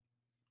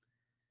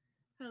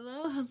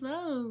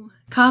Hello.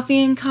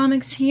 Coffee and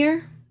Comics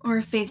here,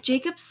 or Faith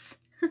Jacobs.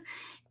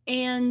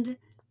 And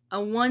I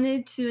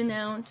wanted to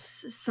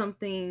announce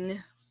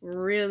something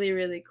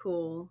really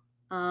cool.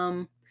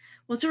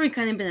 It's already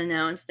kind of been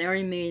announced. I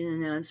already made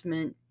an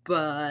announcement,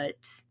 but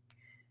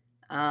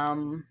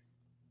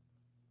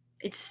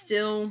it's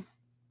still,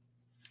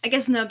 I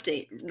guess, an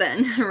update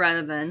then,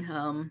 rather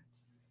than.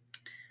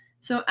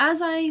 So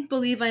as I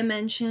believe I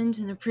mentioned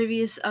in a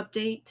previous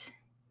update,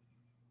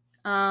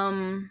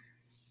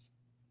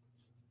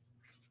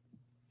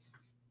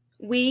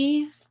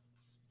 we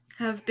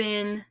have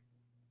been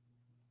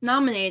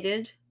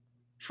nominated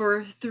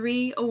for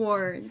 3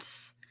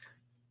 awards.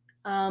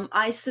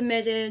 I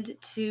submitted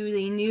to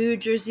the New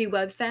Jersey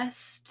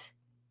WebFest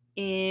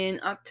in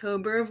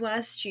October of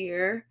last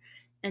year,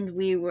 and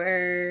we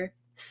were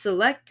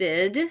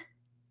selected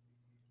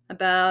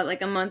about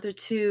like a month or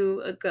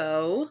two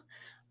ago.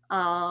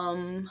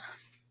 And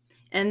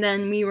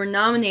then we were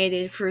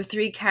nominated for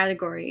 3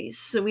 categories.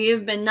 So we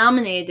have been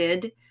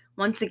nominated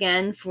once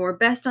again for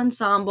Best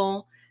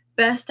Ensemble,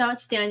 Best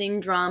Outstanding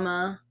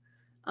Drama.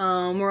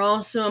 We're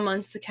also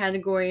amongst the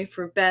category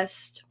for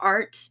Best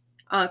Art,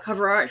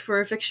 cover art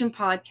for a fiction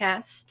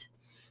podcast.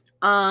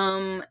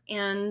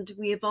 And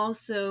we have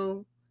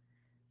also,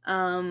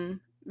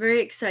 very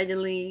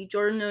excitedly,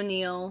 Jordan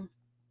O'Neill,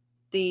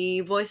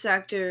 the voice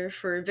actor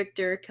for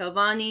Victor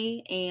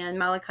Calvani and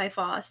Malachi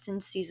Faust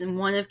in season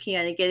 1 of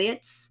Chaotic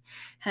Idiots,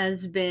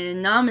 has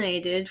been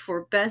nominated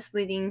for Best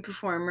Leading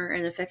Performer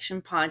in a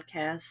Fiction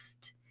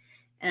Podcast,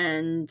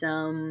 and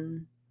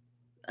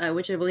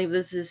which I believe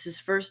this is his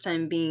first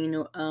time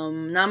being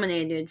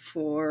nominated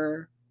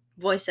for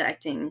voice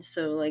acting.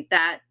 So, like,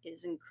 that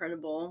is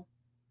incredible.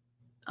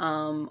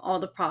 All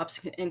the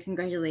props and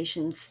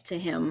congratulations to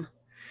him.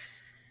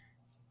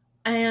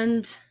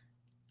 And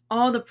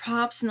all the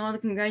props and all the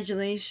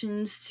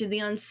congratulations to the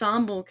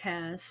ensemble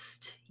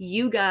cast.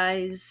 You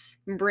guys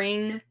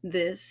bring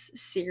this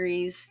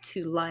series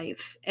to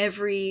life,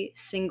 every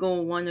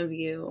single one of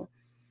you.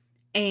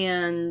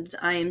 And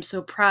I am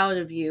so proud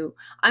of you.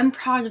 I'm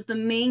proud of the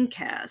main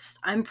cast.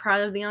 I'm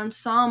proud of the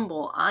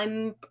ensemble.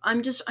 I'm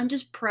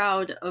just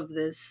proud of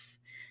this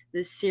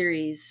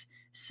series.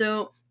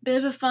 So, bit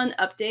of a fun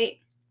update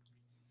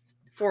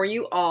for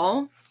you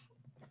all.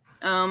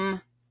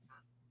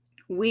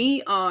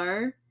 We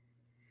are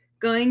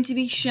going to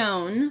be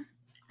shown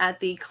at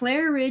the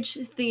Clare Ridge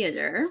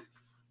Theater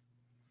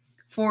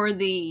for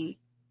the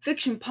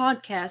Fiction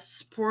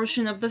Podcasts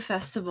portion of the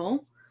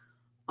festival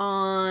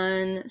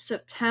on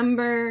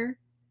September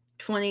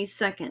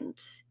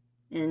 22nd.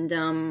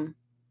 And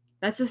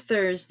that's a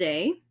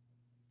Thursday.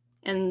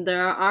 And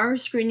our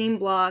screening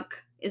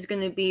block is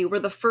going to be, we're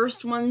the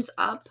first ones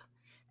up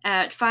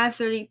at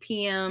 5:30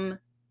 p.m.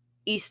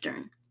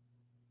 Eastern.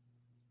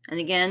 And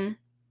again,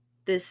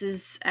 this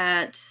is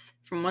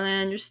from what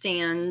I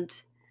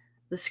understand,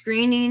 the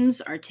screenings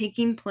are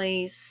taking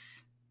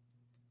place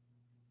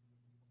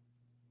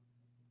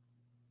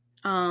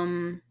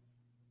at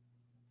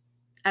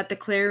the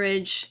Clare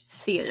Ridge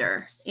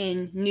Theater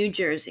in New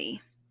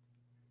Jersey.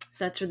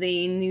 So that's where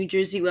the New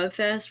Jersey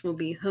WebFest will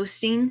be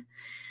hosting.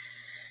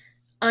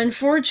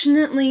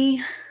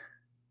 Unfortunately,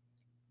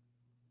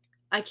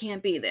 I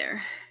can't be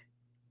there.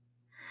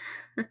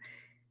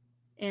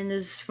 And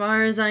as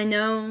far as I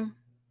know,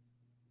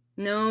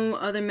 no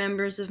other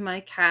members of my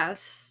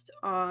cast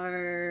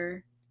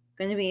are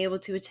going to be able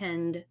to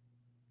attend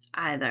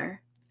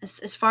either,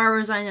 as far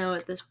as I know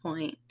at this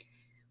point.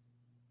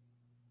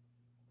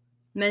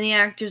 Many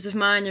actors of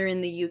mine are in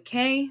the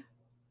UK.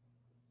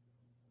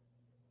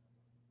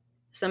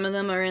 Some of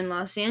them are in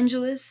Los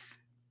Angeles.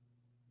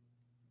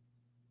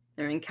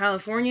 They're in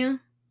California.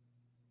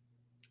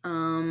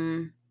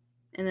 And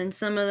then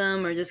some of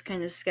them are just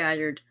kind of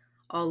scattered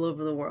all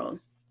over the world.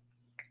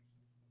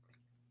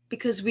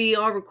 Because we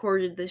all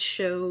recorded this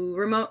show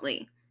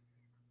remotely.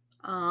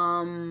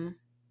 But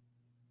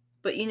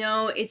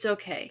it's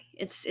okay.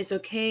 It's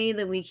okay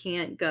that we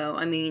can't go.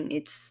 I mean,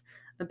 it's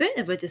a bit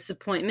of a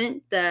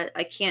disappointment that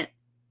I can't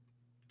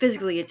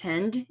physically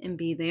attend and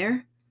be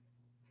there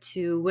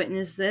to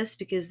witness this,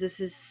 because this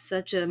is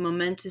such a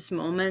momentous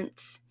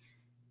moment,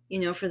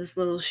 for this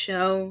little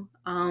show.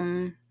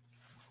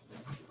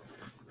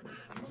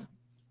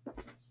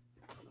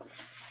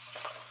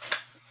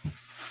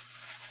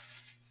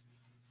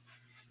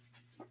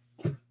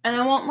 And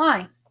I won't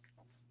lie,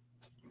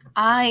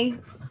 I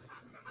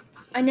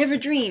never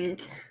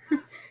dreamed,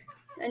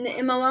 and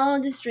in my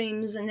wildest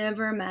dreams, I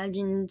never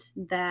imagined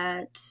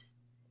that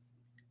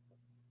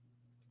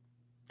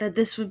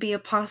this would be a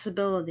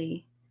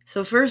possibility.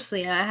 So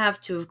firstly, I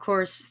have to, of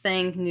course,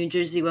 thank New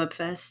Jersey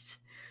WebFest.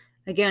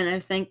 Again,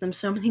 I've thanked them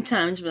so many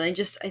times, but I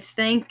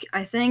thank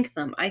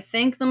them. I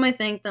thank them.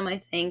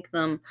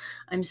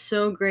 I'm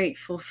so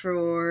grateful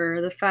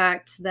for the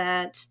fact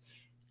that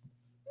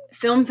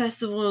film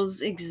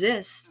festivals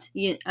exist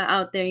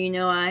out there.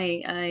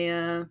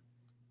 The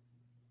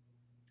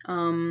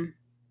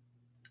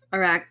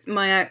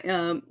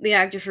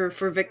actor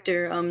for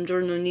Victor,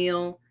 Jordan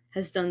O'Neill,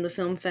 has done the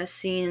film fest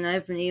scene, and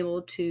I've been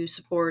able to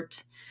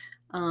support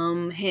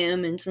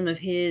him and some of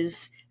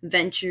his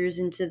ventures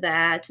into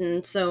that.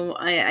 And so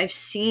I've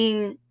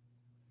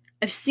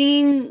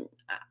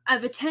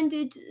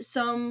attended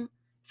some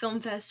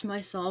film fests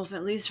myself,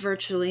 at least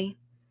virtually.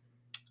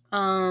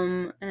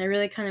 And I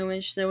really kind of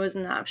wish there was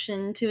an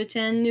option to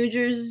attend New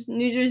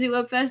Jersey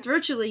Web Fest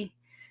virtually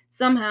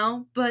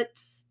somehow, but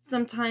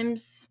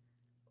sometimes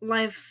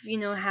life,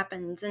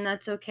 happens, and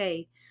that's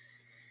okay.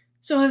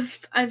 So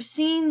I've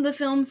seen the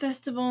film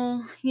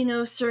festival,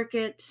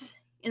 circuit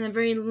in a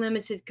very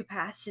limited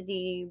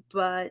capacity,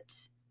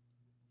 but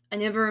I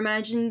never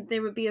imagined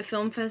there would be a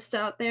film fest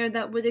out there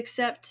that would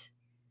accept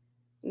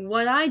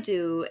what I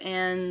do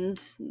and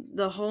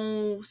the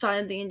whole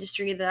side of the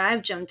industry that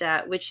I've jumped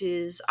at, which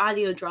is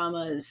audio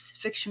dramas,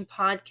 fiction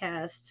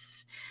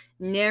podcasts,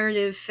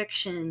 narrative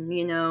fiction,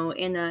 in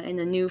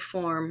a new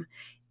form.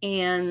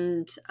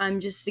 And I'm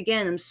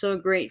so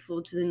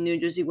grateful to the New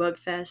Jersey Web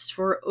Fest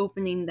for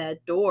opening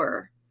that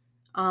door,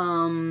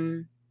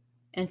 and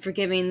for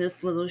giving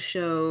this little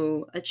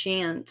show a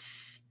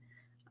chance,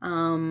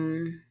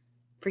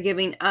 for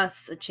giving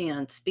us a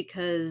chance,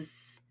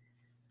 because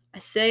I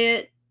say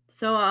it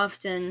so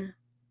often,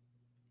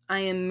 I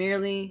am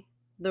merely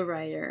the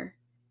writer.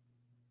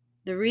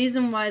 The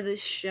reason why this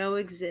show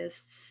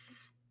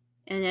exists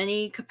in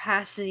any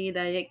capacity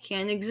that it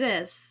can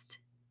exist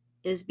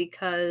is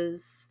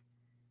because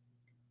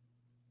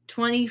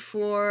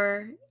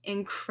 24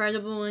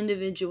 incredible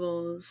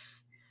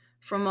individuals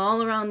from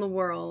all around the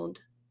world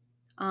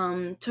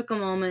took a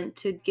moment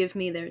to give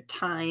me their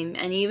time.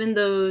 And even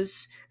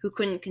those who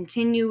couldn't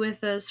continue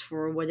with us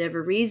for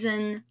whatever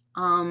reason,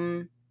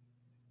 I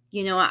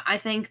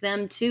thank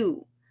them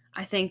too.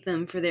 I thank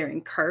them for their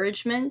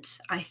encouragement.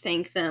 I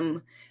thank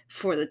them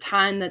for the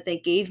time that they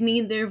gave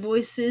me their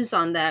voices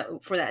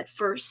for that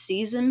first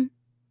season.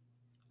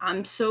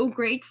 I'm so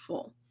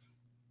grateful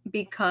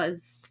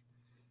because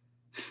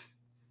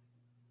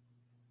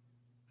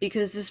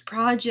this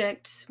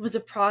project was a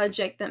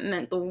project that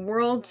meant the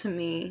world to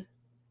me.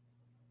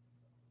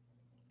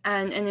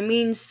 And it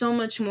means so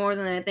much more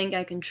than I think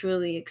I can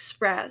truly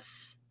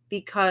express,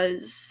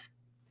 because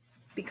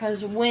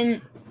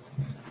when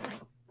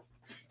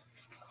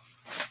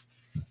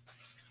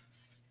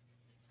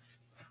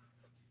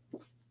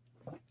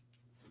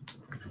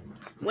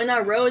I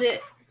wrote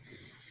it,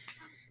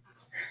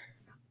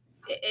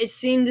 it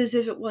seemed as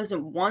if it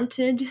wasn't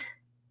wanted.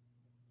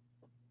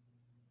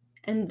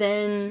 And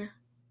then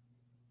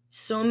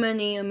so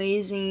many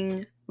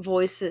amazing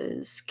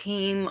voices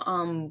came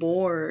on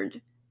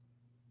board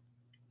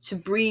to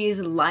breathe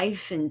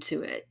life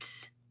into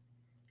it.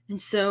 And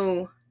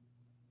so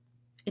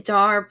it's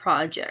our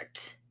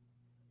project.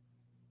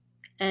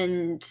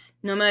 And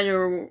no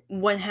matter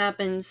what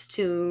happens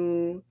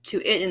to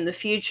it in the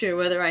future,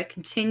 whether I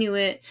continue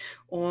it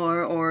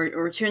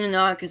or turn it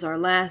off as our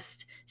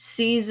last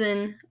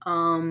season,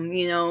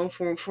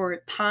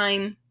 for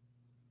time,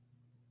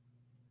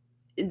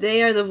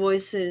 they are the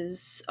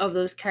voices of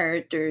those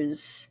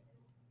characters.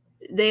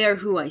 They are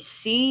who I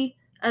see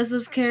as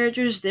those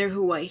characters. They're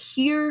who I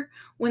hear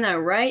when I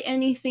write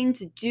anything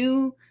to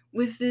do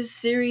with this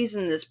series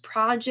and this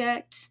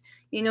project.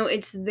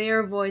 It's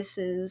their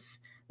voices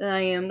that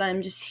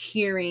I'm just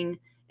hearing,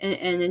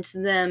 and it's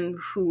them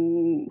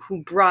who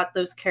brought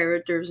those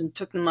characters and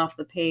took them off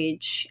the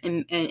page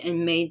and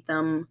made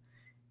them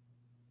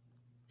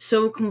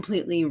so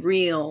completely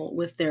real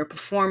with their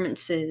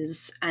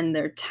performances and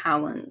their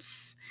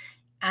talents.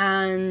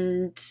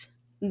 And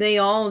they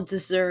all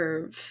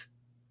deserve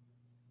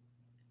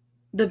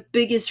the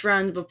biggest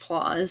round of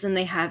applause, and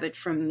they have it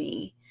from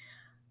me,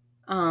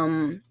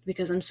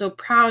 because I'm so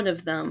proud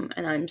of them,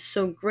 and I'm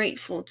so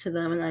grateful to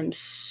them, and I'm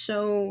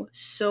so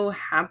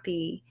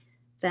happy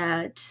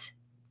that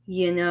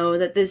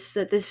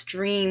that this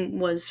dream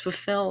was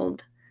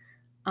fulfilled.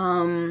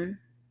 And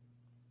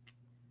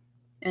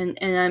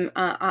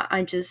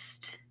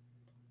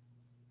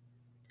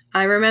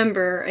I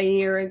remember a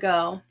year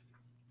ago,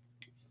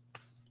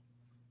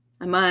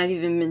 I might have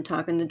even been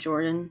talking to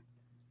Jordan.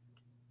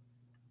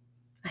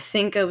 I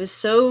think I was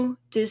so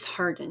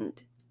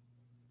disheartened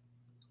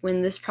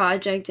when this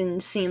project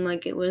didn't seem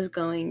like it was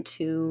going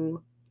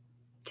to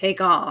take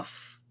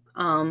off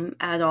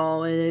at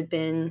all. It had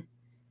been,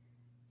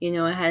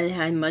 I hadn't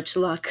had much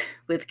luck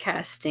with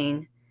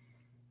casting,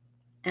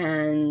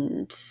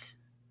 and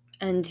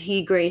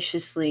he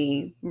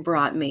graciously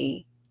brought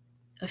me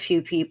a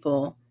few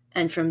people,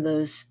 and from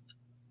those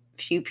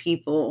few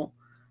people,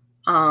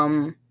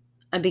 I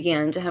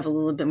began to have a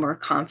little bit more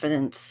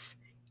confidence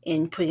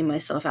in putting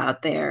myself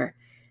out there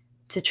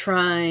to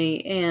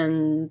try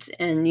and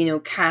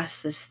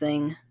cast this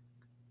thing.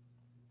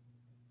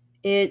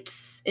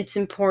 It's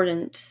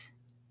important.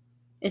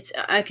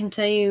 I can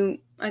tell you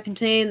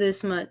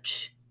this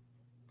much.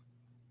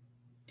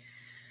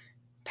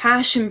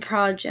 Passion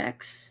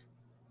projects,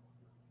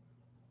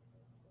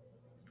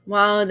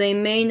 while they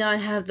may not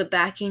have the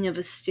backing of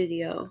a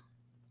studio,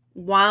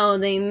 while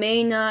they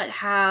may not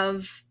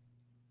have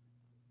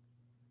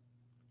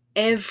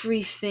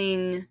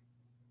everything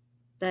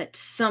that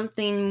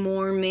something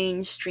more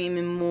mainstream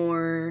and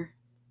more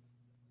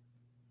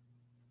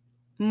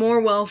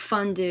more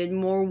well-funded,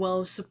 more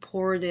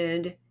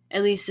well-supported,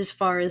 at least as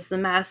far as the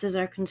masses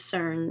are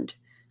concerned.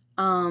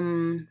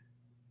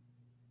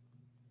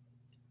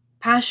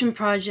 Passion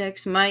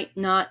projects might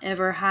not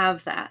ever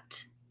have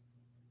that.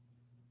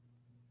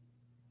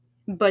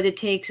 But it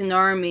takes an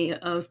army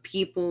of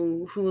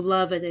people who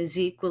love it as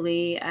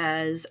equally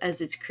as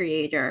its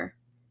creator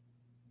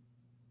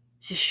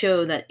to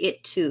show that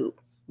it too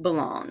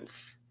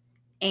belongs.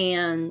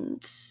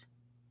 And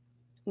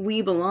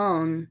we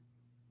belong.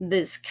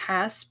 This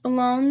cast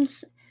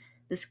belongs.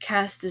 This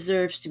cast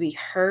deserves to be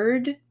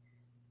heard.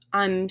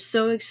 I'm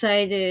so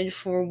excited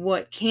for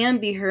what can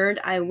be heard.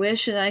 I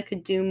wish that I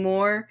could do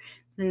more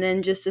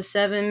than just a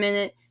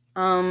 7-minute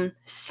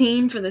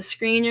scene for the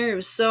screener. It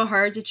was so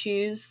hard to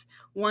choose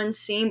one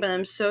scene, but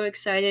I'm so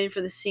excited for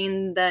the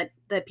scene that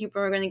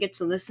people are going to get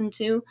to listen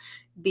to,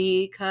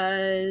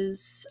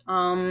 because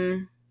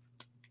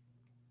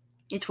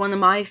it's one of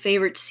my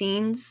favorite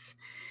scenes,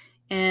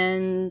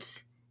 and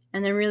I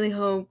really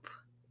hope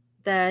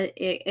that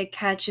it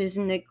catches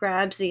and it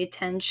grabs the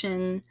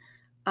attention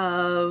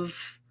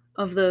of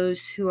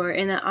those who are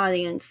in the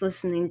audience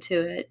listening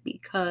to it,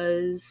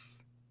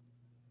 because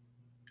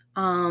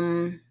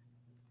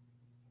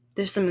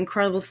there's some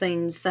incredible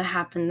things that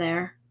happen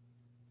there,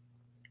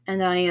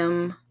 and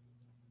I'm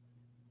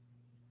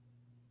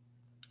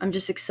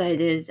just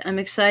excited. I'm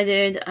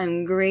excited,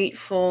 I'm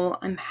grateful,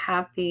 I'm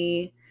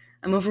happy,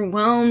 I'm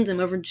overwhelmed, I'm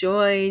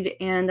overjoyed,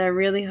 and I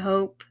really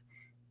hope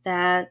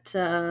that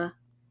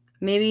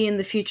maybe in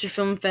the future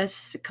film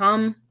fests to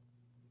come,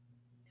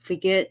 if we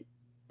get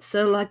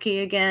so lucky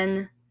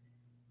again,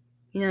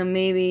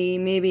 maybe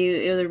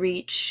it'll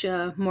reach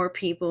more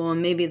people,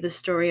 and maybe the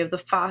story of the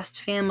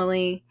Faust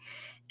family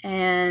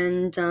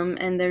and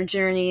their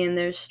journey and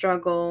their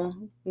struggle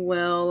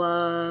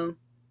will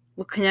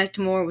connect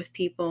more with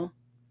people.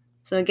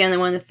 So again, I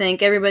want to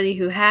thank everybody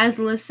who has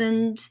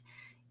listened.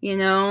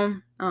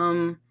 Some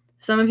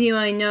of you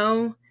I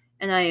know,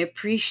 and I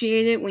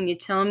appreciate it when you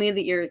tell me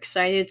that you're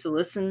excited to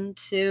listen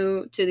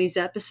to these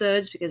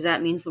episodes, because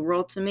that means the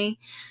world to me.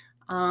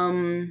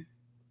 No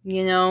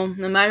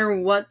matter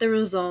what the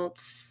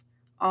results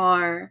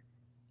are,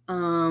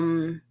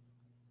 in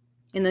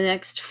the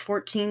next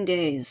 14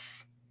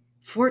 days,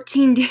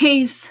 14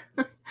 days,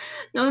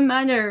 no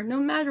matter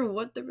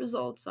what the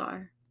results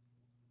are,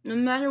 no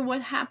matter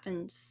what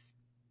happens,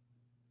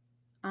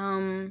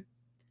 I'm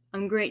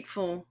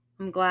grateful,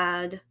 I'm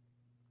glad.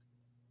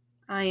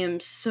 I am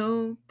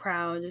so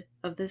proud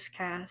of this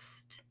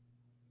cast,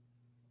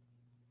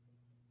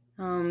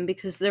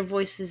 because their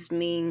voices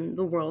mean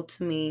the world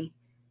to me,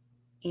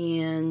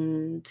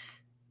 and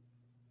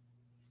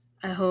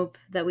I hope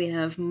that we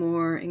have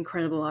more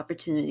incredible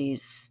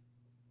opportunities,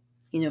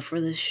 for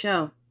this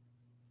show.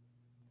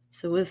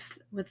 So with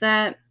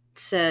that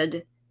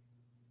said,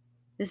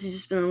 this has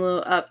just been a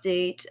little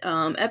update.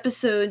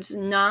 Episodes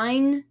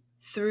 9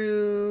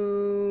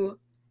 through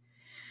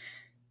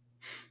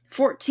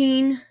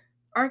 14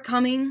 are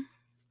coming.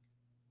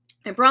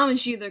 I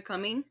promise you they're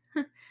coming.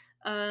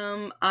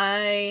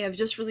 I have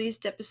just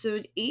released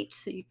episode 8,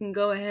 so you can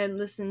go ahead and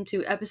listen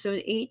to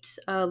episode 8,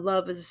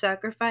 Love is a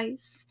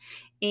Sacrifice.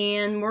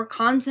 And more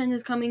content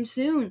is coming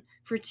soon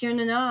for Tir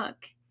Nanak.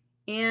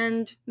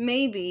 And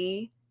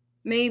maybe,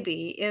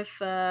 if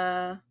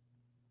by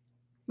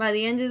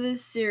the end of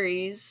this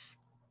series,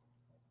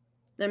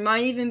 there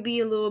might even be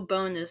a little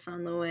bonus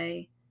on the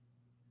way.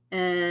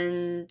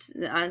 And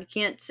I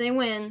can't say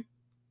when.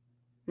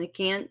 I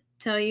can't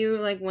tell you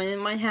when it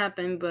might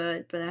happen,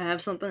 but I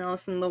have something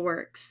else in the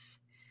works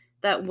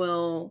that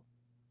will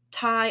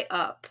tie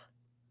up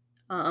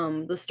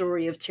the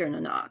story of Tir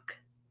Nanak.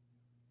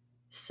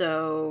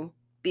 So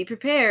be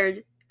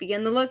prepared, be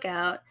on the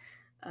lookout,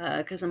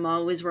 because I'm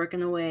always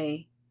working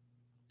away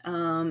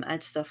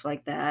at stuff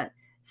like that.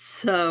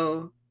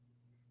 So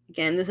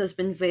again, this has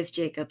been Faith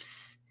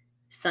Jacobs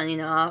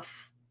signing off,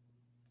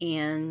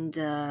 and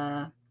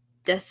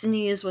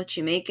destiny is what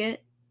you make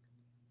it,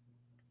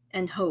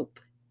 and hope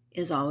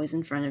is always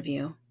in front of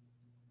you.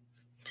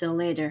 Till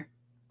later,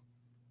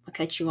 I'll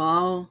catch you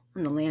all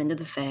on the land of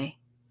the Fae.